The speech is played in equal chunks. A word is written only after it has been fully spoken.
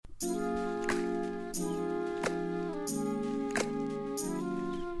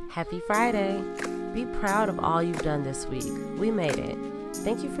Happy Friday! Be proud of all you've done this week. We made it.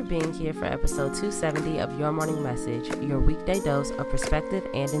 Thank you for being here for episode 270 of Your Morning Message, your weekday dose of perspective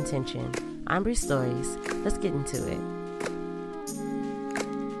and intention. I'm Bree Stories. Let's get into it.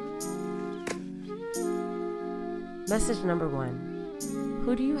 Message number 1.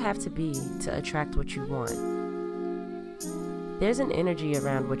 Who do you have to be to attract what you want? There's an energy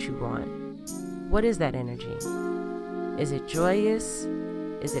around what you want. What is that energy? Is it joyous?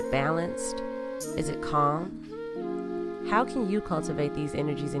 Is it balanced? Is it calm? How can you cultivate these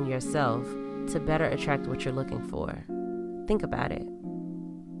energies in yourself to better attract what you're looking for? Think about it.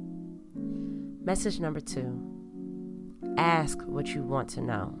 Message number 2. Ask what you want to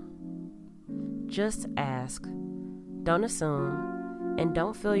know. Just ask. Don't assume, and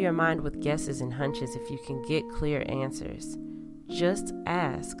don't fill your mind with guesses and hunches if you can get clear answers. Just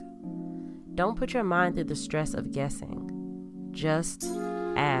ask. Don't put your mind through the stress of guessing. Just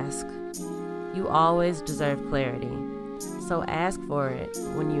ask. You always deserve clarity, so ask for it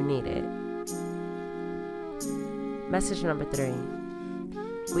when you need it. Message number 3.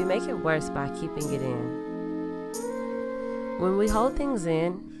 We make it worse by keeping it in. When we hold things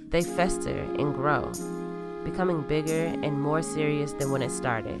in, they fester and grow, becoming bigger and more serious than when it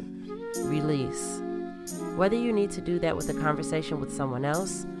started. Release. Whether you need to do that with a conversation with someone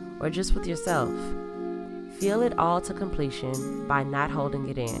else or just with yourself, feel it all to completion by not holding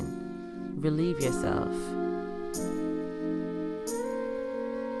it in. Relieve yourself.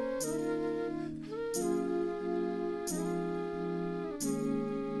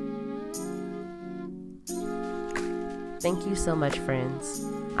 Thank you so much, friends.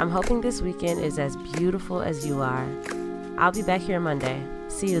 I'm hoping this weekend is as beautiful as you are. I'll be back here Monday.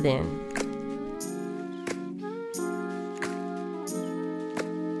 See you then.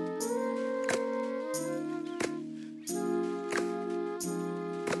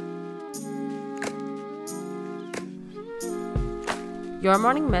 Your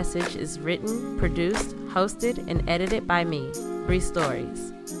Morning Message is written, produced, hosted, and edited by me, Bree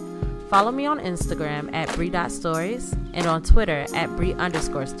Stories. Follow me on Instagram at Bree.stories and on Twitter at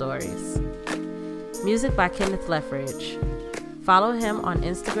Bree_stories. Music by Kenneth Leffridge. Follow him on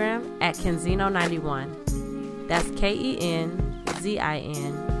Instagram at Kenzino91. That's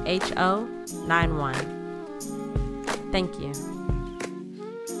KENZINHO91. Thank you.